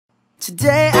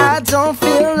Today I don't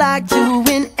feel like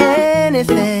doing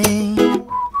anything.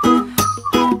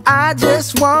 I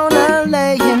just wanna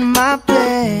lay in my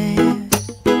bed.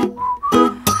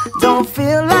 Don't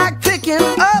feel like picking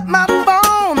up my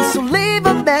phone, so leave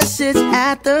a message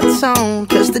at the tone.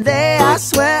 Cause today I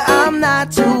swear I'm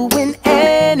not doing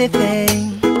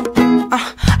anything.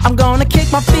 I'm gonna kick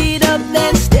my feet up,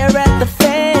 then stare at the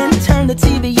fan. Turn the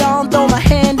TV on, throw my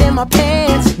hand in my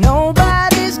pants.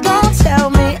 Nobody's gonna tell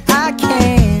me I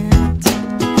can't.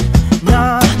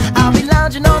 Nah, I'll be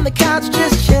lounging on the couch,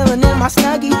 just chilling in my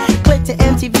Snuggie. Click to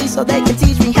MTV so they can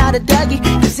teach me how to Dougie.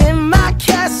 Cause in my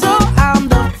castle I'm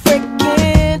the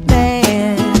freaking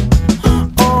man.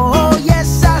 Oh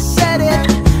yes, I said it,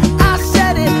 I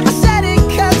said it, I said it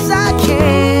cause I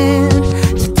can.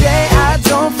 Today I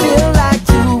don't feel like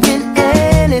doing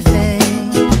anything.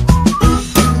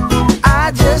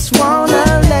 I just wanna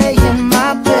lay in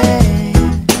my bed.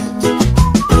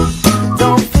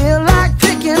 Don't feel like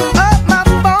picking up my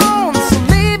phone, so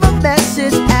leave a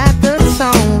message at the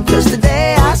tone. Cause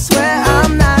today I swear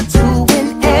I'm not doing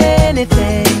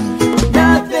anything.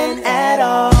 Nothing at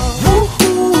all.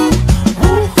 Woo-hoo,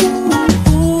 woo-hoo,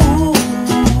 woo.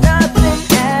 Nothing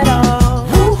at all.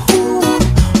 Woo-hoo,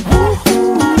 woo-hoo,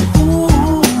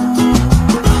 woo.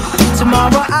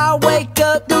 Tomorrow I'll wake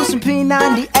up, do some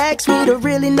P90X, meet a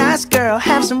really nice girl,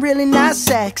 have some really nice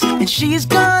sex, and she's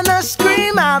gonna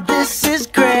scream out, "This is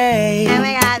great." Oh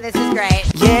my god, this is great.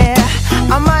 Yeah,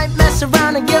 I might mess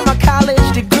around and get my college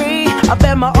degree. I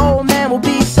bet my old man will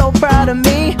be so proud of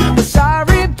me. But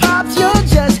sorry, Pops, you'll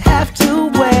just have to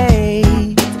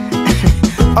wait.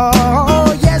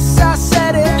 Oh, yes, I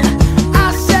said it, I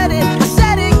said it, I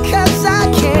said it cause I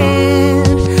can.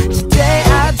 Today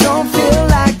I don't feel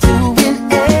like doing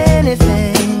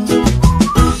anything.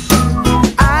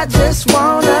 I just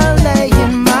wanna lay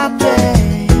in my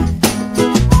bed.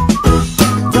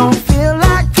 Don't feel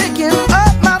like picking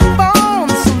up my phone,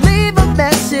 so leave a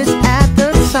message at the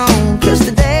tone. Cause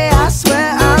today I swear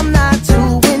I'm not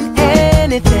doing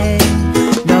anything.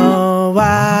 No,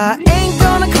 I ain't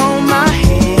gonna comb my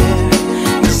hair,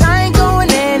 cause I ain't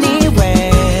going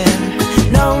anywhere.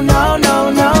 No, no, no,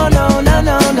 no, no, no,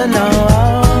 no, no, no.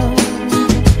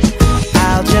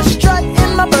 I'll just strut in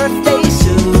my birthday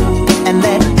suit and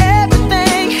let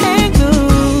everything hang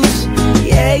loose.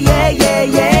 Yeah, yeah, yeah,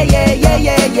 yeah, yeah, yeah,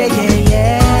 yeah, yeah, yeah,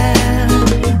 yeah.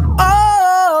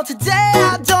 Oh, today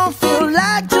I don't feel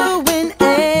like doing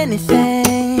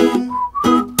anything.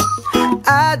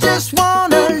 I just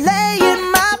wanna lay in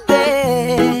my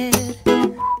bed.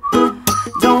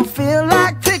 Don't feel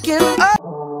like picking up.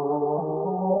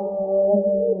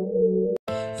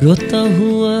 रोता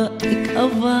हुआ एक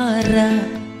आवारा,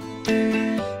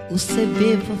 उसे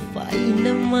बेवफाई न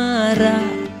मारा।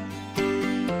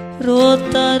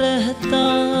 रोता रहता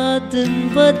दिन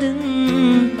ब दिन,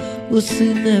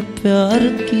 उसने प्यार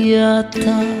किया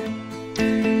था।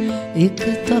 एक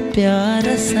था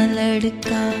प्यारा सा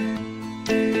लड़का,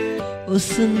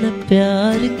 उसने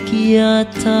प्यार किया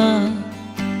था।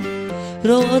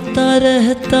 रोता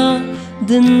रहता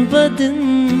दिन ब दिन,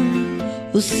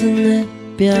 उसने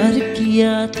प्यार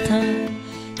किया था।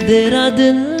 तेरा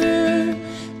दिल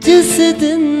जिस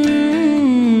दिन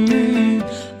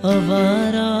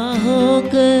आवारा हो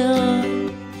गया,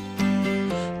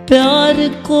 प्यार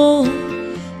को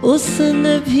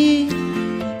उसने भी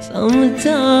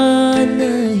समझा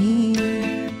नहीं।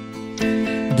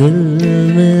 दिल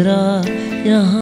मेरा यहाँ